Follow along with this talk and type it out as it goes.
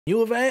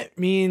New event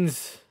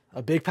means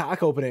a big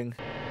pack opening.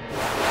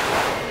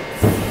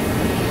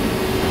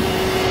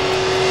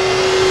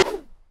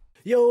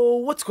 Yo,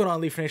 what's going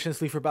on, Leafer Nation?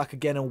 It's Leafer back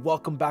again, and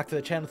welcome back to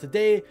the channel.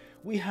 Today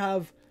we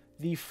have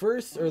the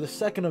first or the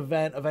second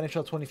event of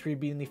NHL 23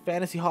 being the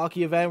fantasy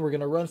hockey event. We're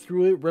gonna run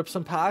through it, rip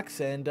some packs,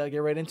 and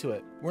get right into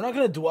it. We're not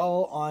gonna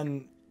dwell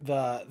on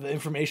the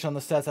information on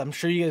the sets. I'm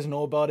sure you guys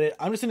know about it.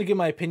 I'm just gonna give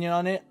my opinion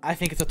on it. I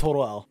think it's a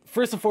total L.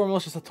 First and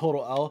foremost, just a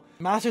total L.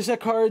 Master set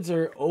cards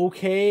are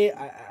okay.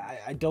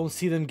 I don't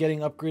see them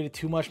getting upgraded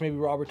too much. Maybe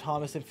Robert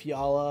Thomas and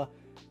Fiala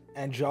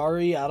and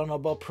Jari. I don't know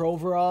about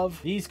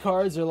Provorov. These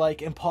cards are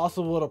like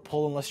impossible to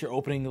pull unless you're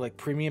opening like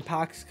premium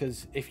packs,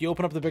 because if you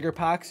open up the bigger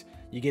packs,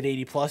 you get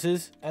 80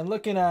 pluses. And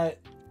looking at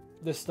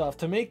this stuff,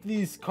 to make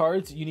these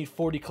cards, you need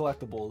 40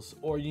 collectibles,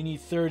 or you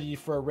need 30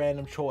 for a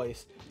random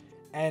choice.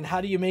 And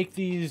how do you make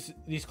these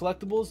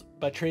collectibles?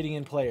 By trading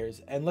in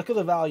players. And look at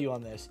the value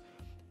on this.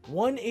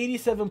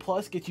 187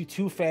 plus gets you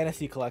 2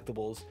 fantasy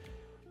collectibles.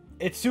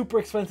 It's super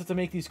expensive to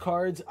make these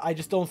cards. I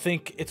just don't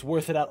think it's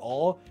worth it at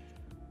all.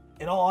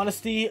 In all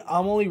honesty,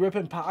 I'm only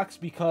ripping packs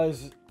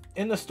because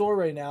in the store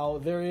right now,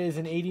 there is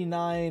an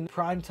 89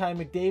 Primetime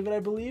McDavid,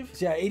 I believe.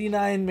 So yeah,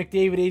 89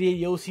 McDavid,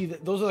 88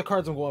 Yossi. Those are the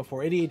cards I'm going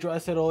for. 88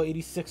 Draisaitl,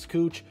 86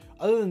 Cooch.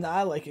 Other than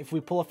that, like if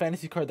we pull a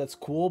fantasy card, that's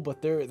cool,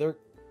 but they're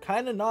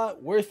kind of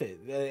not worth it,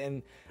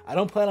 and I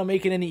don't plan on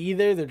making any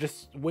either. They're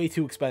just way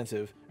too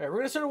expensive. All right, we're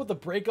gonna start with the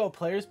breakout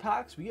players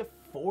packs. We get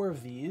 4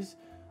 of these,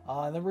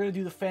 and then we're gonna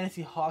do the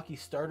fantasy hockey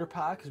starter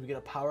pack because we get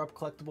a power-up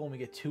collectible and we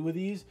get 2 of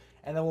these,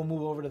 and then we'll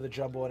move over to the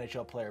jumbo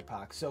NHL player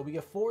pack. So we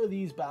get 4 of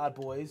these bad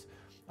boys.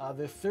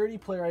 They're 30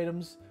 player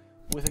items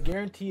with a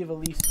guarantee of at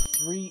least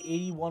 3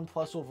 81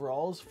 plus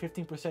overalls,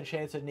 15%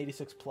 chance at an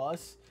 86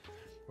 plus.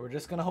 We're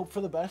just going to hope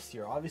for the best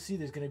here. Obviously,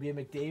 there's going to be a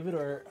McDavid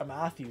or a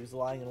Matthews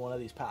lying in one of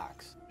these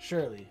packs.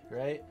 Surely,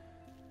 right?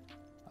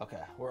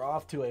 Okay, we're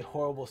off to a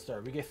horrible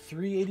start. We get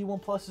 3 81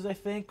 pluses, I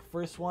think.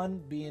 First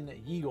one being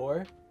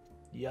Igor.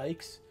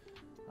 Yikes.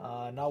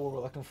 Not what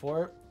we're looking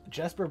for.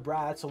 Jesper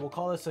Bratt, so we'll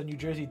call this a New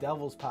Jersey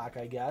Devils pack,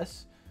 I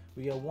guess.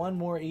 We get 1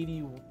 more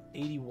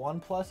 81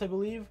 plus, I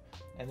believe.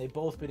 And they've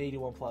both been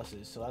 81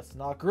 pluses, so that's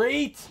not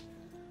great.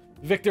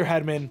 Victor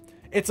Hedman.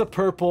 It's a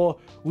purple.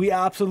 We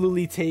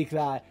absolutely take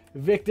that.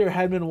 Victor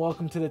Hedman,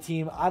 welcome to the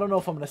team. I don't know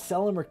if I'm going to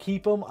sell him or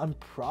keep him. I'm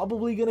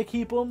probably going to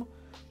keep him.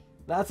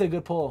 That's a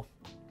good pull.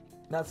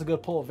 That's a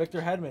good pull. Victor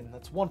Hedman.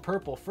 That's 1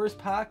 purple. First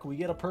pack, we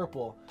get a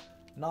purple.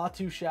 Not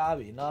too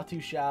shabby. Not too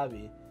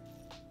shabby.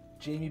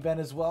 Jamie Benn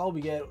as well.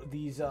 We get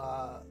these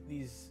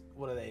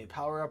what are they?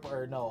 Power up,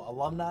 or no,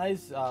 alumni,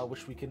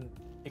 which we can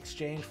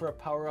exchange for a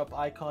power up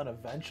icon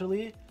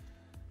eventually.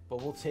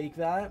 But we'll take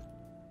that.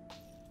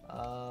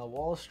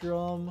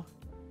 Wallstrom.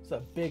 It's a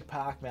big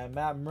pack, man.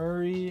 Matt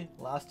Murray,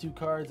 last 2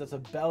 cards, that's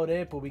about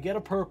it. But we get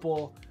a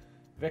purple.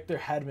 Victor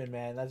Hedman,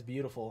 man, that's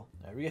beautiful.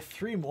 Right, we get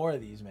 3 more of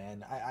these,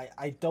 man.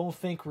 I don't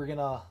think we're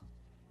gonna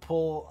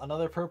pull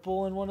another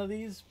purple in one of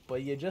these,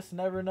 but you just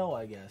never know,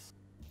 I guess.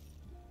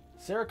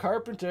 Sarah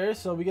Carpenter,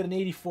 so we get an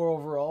 84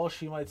 overall.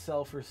 She might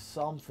sell for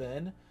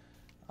something.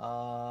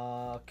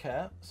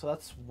 Okay, so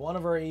that's one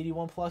of our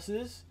 81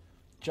 pluses.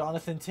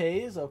 Jonathan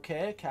Toews,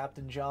 okay,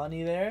 Captain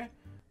Johnny there.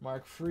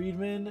 Mark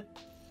Friedman.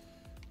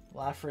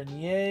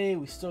 Lafreniere,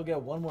 we still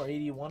get 1 more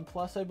 81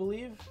 plus, I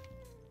believe.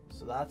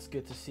 So that's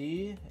good to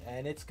see.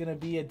 And it's going to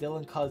be a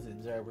Dylan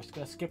Cousins. All right, we're just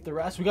going to skip the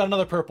rest. We got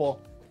another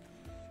purple.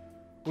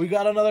 We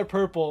got another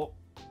purple.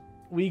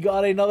 We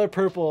got another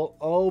purple.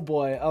 Oh,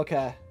 boy.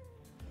 Okay.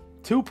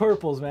 2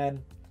 purples,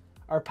 man.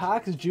 Are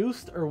packs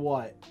juiced or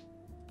what?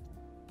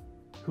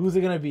 Who's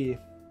it going to be?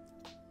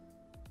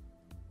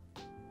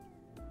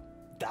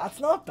 That's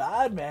not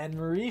bad, man.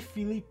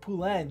 Marie-Philippe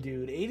Poulin,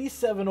 dude.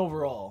 87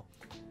 overall.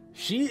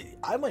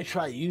 I might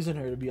try using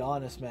her, to be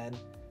honest, man.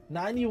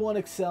 91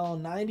 excel,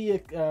 90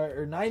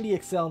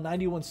 excel,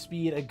 91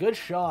 speed, a good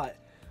shot.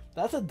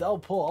 That's a double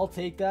pull. I'll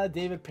take that.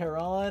 David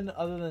Perron.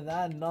 Other than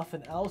that,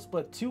 nothing else.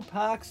 But 2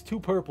 packs, 2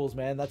 purples,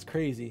 man. That's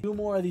crazy. 2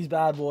 more of these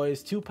bad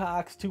boys. 2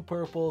 packs, 2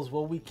 purples.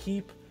 Will we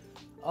keep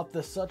up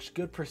the such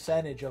good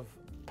percentage of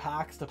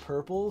packs to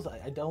purples?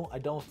 I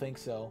don't think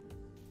so.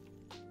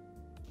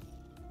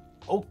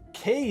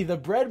 Okay, the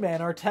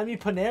Breadman, Artemi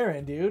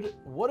Panarin, dude.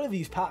 What are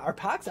these packs? Are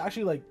packs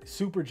actually like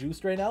super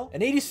juiced right now?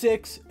 An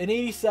 86, an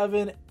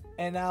 87,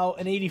 and now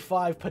an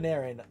 85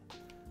 Panarin.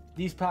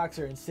 These packs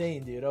are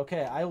insane, dude.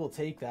 Okay, I will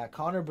take that.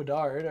 Connor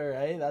Bedard, all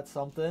right, that's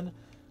something.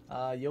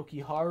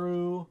 Yoki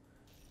Haru,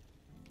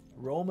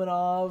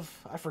 Romanov.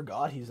 I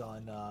forgot he's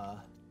on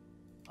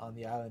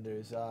the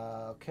Islanders.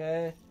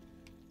 Okay,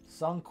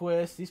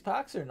 Sundqvist. These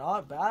packs are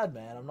not bad,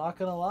 man. I'm not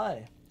gonna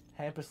lie.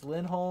 Hampus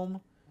Lindholm.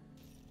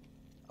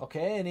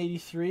 Okay, an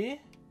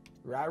 83.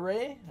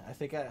 Rattray.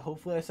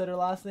 Hopefully I said her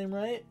last name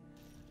right.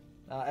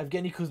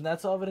 Evgeny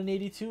Kuznetsov at an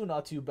 82.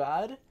 Not too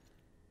bad.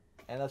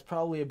 And that's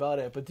probably about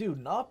it. But, dude,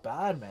 not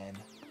bad, man.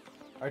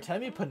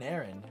 Artemi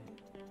Panarin.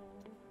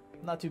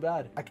 Not too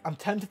bad. I'm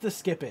tempted to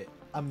skip it.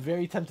 I'm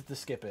very tempted to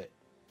skip it.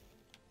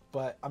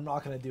 But I'm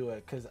not going to do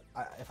it because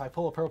if I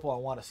pull a purple, I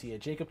want to see it.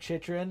 Jacob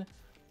Chychrun,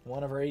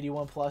 one of our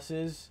 81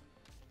 pluses.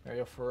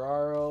 Mario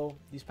Ferraro.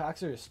 These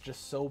packs are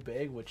just so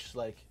big, which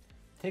like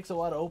takes a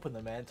while to open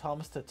them, man.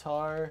 Thomas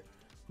Tatar,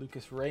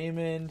 Lucas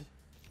Raymond,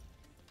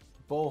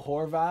 Bo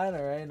Horvat.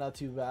 All right, not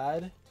too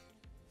bad.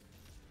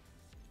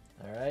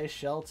 All right,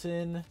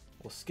 Shelton.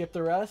 We'll skip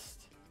the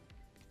rest.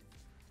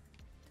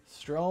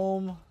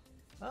 Strome.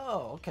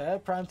 Oh, okay.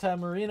 Primetime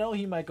Marino.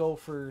 He might go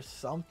for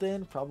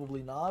something.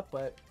 Probably not,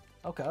 but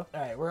okay. All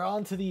right, we're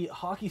on to the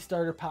hockey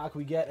starter pack.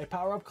 We get a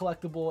power-up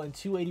collectible and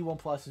 281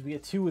 pluses. We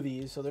get 2 of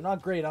these, so they're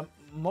not great. I'm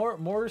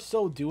more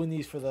so doing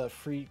these for the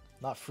free,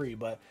 not free,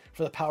 but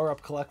for the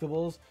power-up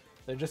collectibles.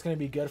 They're just going to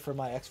be good for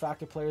my X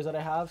Factor players that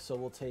I have, so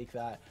we'll take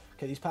that.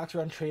 Okay, these packs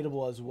are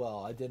untradeable as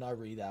well. I did not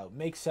read that.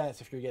 Makes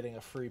sense if you're getting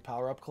a free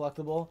power-up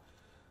collectible.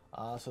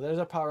 So there's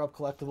our power-up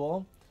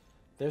collectible.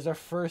 There's our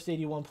first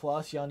 81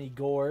 plus, Yanni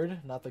Gord.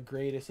 Not the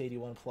greatest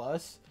 81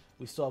 plus.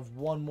 We still have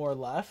one more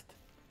left.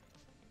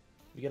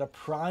 We get a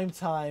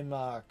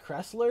primetime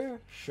Kressler,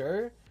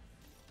 sure.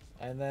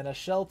 And then a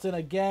Shelton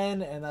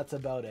again, and that's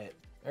about it.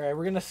 All right,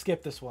 we're going to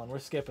skip this one. We're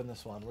skipping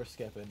this one. We're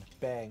skipping.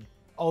 Bang.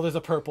 Oh, there's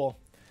a purple.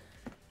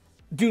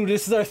 Dude,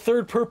 this is our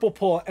third purple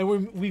pull,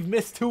 and we've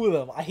missed 2 of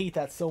them. I hate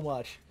that so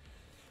much.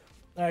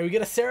 All right, we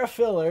get a Sarah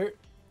Filler.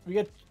 We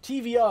get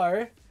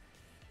TVR.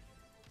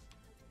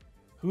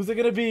 Who's it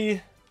going to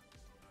be?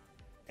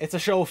 It's a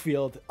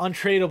Schofield.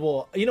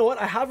 Untradeable. You know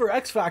what? I have her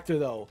X Factor,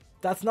 though.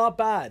 That's not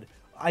bad.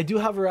 I do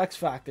have her X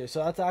Factor,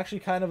 so that's actually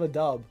kind of a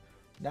dub.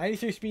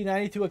 93 speed,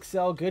 92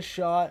 excel, good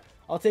shot.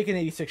 I'll take an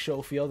 86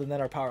 Schofield and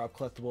then our power-up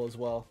collectible as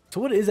well. So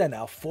what is that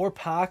now? 4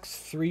 packs,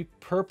 3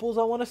 purples,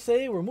 I want to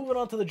say. We're moving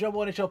on to the Jumbo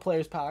NHL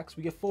Players packs.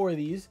 We get 4 of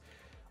these.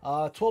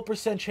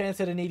 12%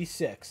 chance at an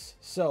 86.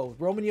 So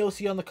Roman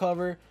Yossi on the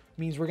cover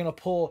means we're going to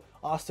pull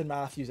Austin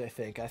Matthews, I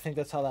think. I think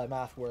that's how that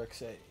math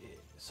works.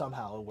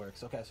 Somehow it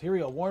works. Okay, so here we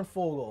go. Warren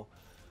Fogle,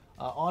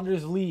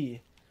 Anders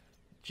Lee,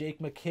 Jake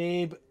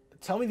McCabe.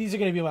 Tell me these are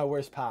going to be my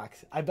worst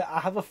packs. I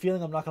have a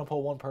feeling I'm not going to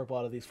pull 1 purple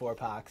out of these 4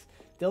 packs.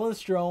 Dylan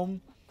Strome,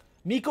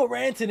 Mikko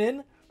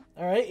Rantanen.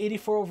 All right,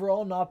 84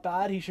 overall, not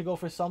bad. He should go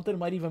for something.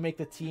 Might even make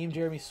the team.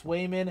 Jeremy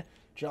Swayman,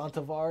 John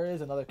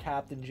Tavares, another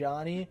Captain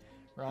Johnny,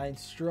 Ryan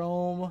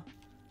Strome,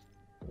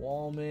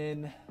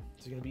 Wallman.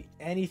 Is there going to be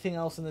anything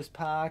else in this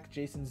pack?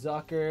 Jason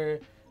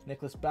Zucker,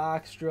 Nicholas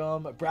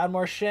Backstrom, Brad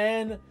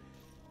Marchand,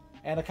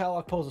 and a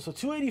Kyle Okposo. So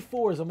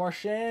 284s, a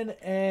Marchand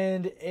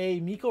and a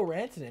Mikko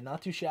Rantanen.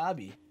 Not too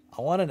shabby.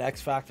 I want an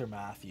X Factor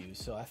Matthews,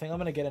 so I think I'm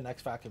going to get an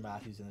X Factor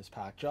Matthews in this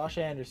pack. Josh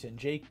Anderson,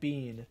 Jake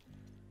Bean.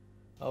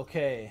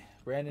 Okay,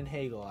 Brandon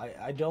Hagel.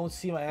 I don't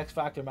see my X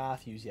Factor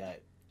Matthews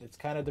yet. It's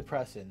kind of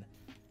depressing.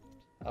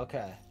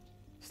 Okay.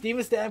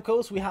 Steven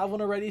Stamkos, we have one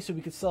already, so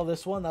we could sell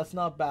this one. That's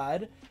not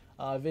bad.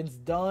 Vince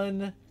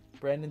Dunn,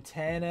 Brandon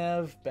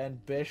Tanev, Ben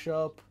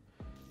Bishop.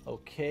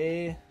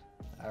 Okay.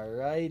 All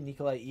right.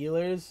 Nikolai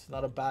Ehlers,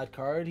 not a bad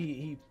card.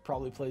 He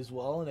probably plays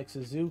well. Nick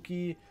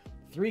Suzuki.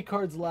 3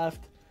 cards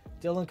left.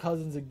 Dylan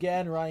Cousins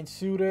again, Ryan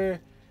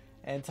Suter,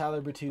 and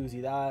Tyler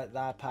Bertuzzi.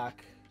 That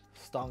pack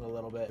stung a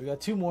little bit. We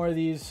got 2 more of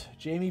these.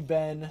 Jamie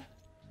Benn.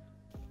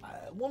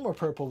 1 more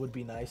purple would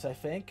be nice, I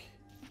think.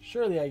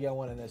 Surely I get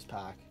one in this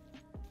pack.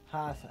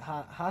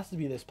 Has to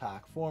be this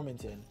pack.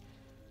 Formanton.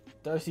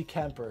 Darcy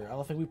Kemper. I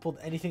don't think we pulled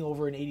anything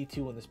over an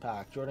 82 in this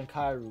pack. Jordan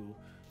Kyrou.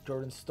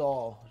 Jordan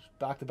Stahl.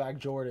 Back-to-back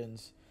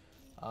Jordans.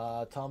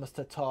 Thomas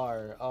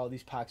Tatar. Oh,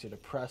 these packs are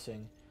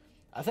depressing.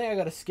 I think I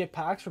got to skip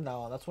packs from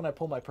now on. That's when I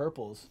pull my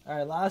purples. All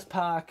right, last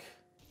pack.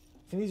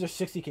 I think these are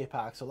 60K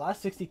packs. So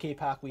last 60K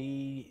pack,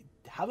 we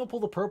haven't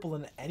pulled a purple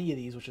in any of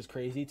these, which is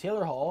crazy.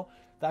 Taylor Hall.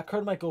 That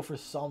card might go for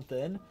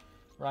something.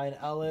 Ryan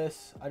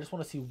Ellis. I just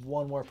want to see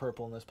 1 more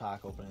purple in this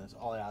pack opening. That's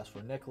all I asked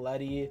for. Nick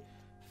Leddy.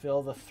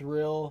 Phil the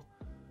Thrill.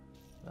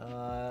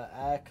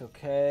 Eck.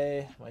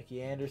 Okay.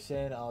 Mikey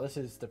Anderson. Oh, this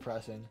is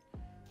depressing.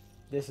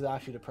 This is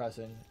actually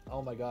depressing.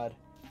 Oh, my God.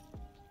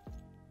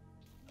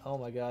 Oh,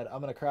 my God. I'm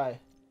going to cry.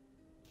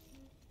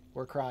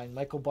 We're crying.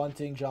 Michael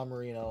Bunting, John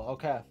Marino.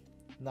 Okay.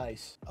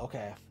 Nice.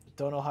 Okay.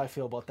 Don't know how I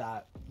feel about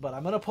that. But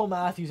I'm going to pull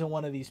Matthews in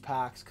one of these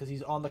packs because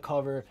he's on the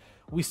cover.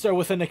 We start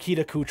with a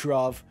Nikita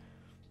Kucherov.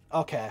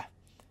 Okay.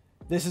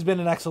 This has been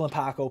an excellent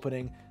pack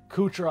opening.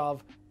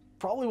 Kucherov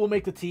probably will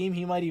make the team.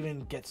 He might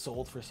even get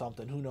sold for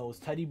something. Who knows?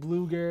 Teddy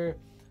Bluger.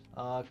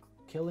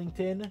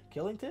 Killington.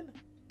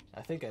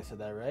 I think I said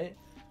that right.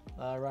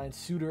 Ryan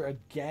Suter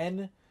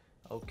again.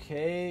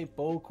 Okay.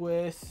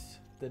 Boquist.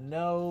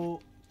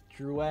 Deneau.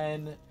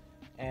 Drouin.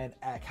 And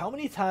Eck. How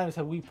many times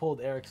have we pulled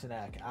Eriksson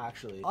Ek,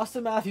 actually?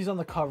 Austin Matthews on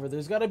the cover.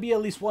 There's got to be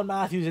at least 1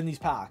 Matthews in these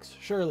packs.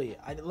 Surely.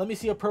 Let me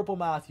see a purple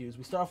Matthews.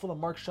 We start off with a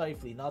Mark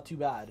Scheifele. Not too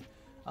bad.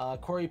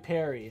 Corey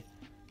Perry.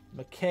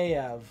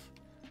 Mikheyev.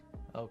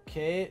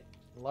 Okay.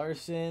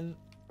 Larson.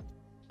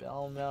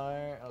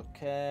 Belmar.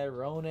 Okay.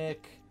 Roenick.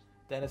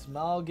 Dennis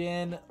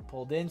Malgin.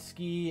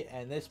 Poldinski.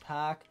 And this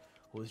pack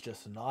was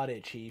just not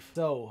it, Chief.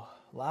 So,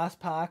 last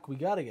pack. We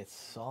got to get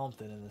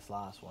something in this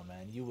last one,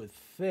 man. You would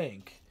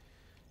think.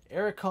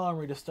 Eric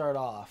Comrie to start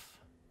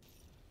off.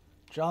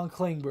 John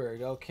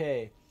Klingberg.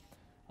 Okay.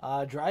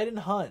 Dryden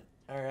Hunt.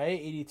 All right.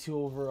 82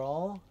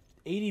 overall.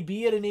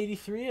 ADB at an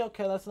 83.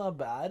 Okay, that's not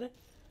bad.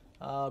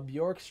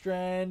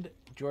 Bjorkstrand,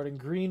 Jordan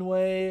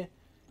Greenway,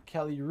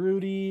 Kelly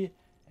Rudy,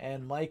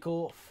 and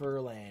Michael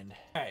Furland.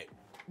 All right,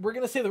 we're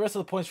going to save the rest of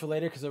the points for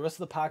later because the rest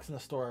of the packs in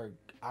the store are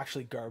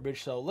actually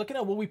garbage. So looking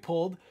at what we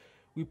pulled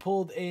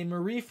a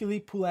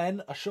Marie-Philippe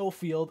Poulin, a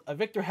Schofield, a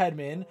Victor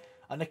Hedman,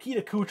 a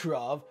Nikita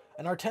Kucherov,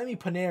 an Artemi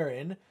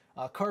Panarin,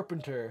 a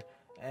Carpenter,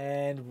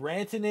 and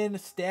Rantanen,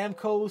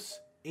 Stamkos,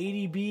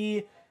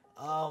 ADB.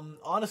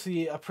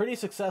 Honestly, a pretty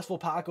successful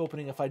pack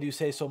opening if I do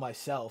say so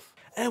myself.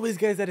 Anyways,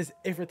 guys, that is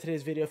it for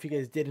today's video. If you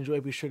guys did enjoy,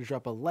 be sure to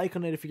drop a like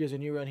on it. If you guys are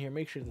new around here,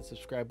 make sure to hit the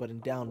subscribe button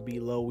down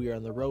below. We are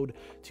on the road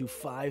to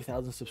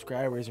 5,000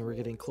 subscribers, and we're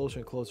getting closer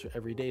and closer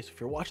every day. So if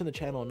you're watching the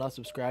channel and not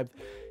subscribed,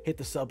 hit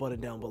the sub button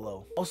down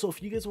below. Also,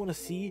 if you guys want to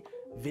see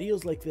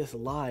videos like this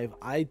live,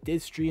 I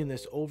did stream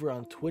this over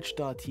on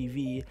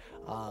twitch.tv,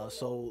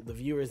 so the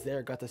viewers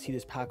there got to see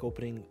this pack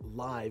opening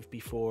live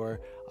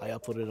before I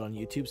uploaded it on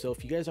YouTube. So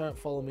if you guys aren't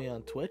following me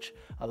on Twitch,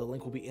 the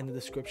link will be in the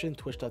description,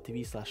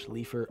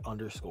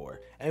 twitch.tv/Leafer_.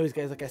 Anyways,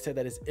 guys, like I said,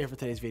 that is it for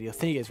today's video.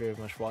 Thank you guys very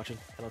much for watching,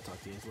 and I'll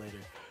talk to you guys later.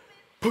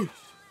 Peace.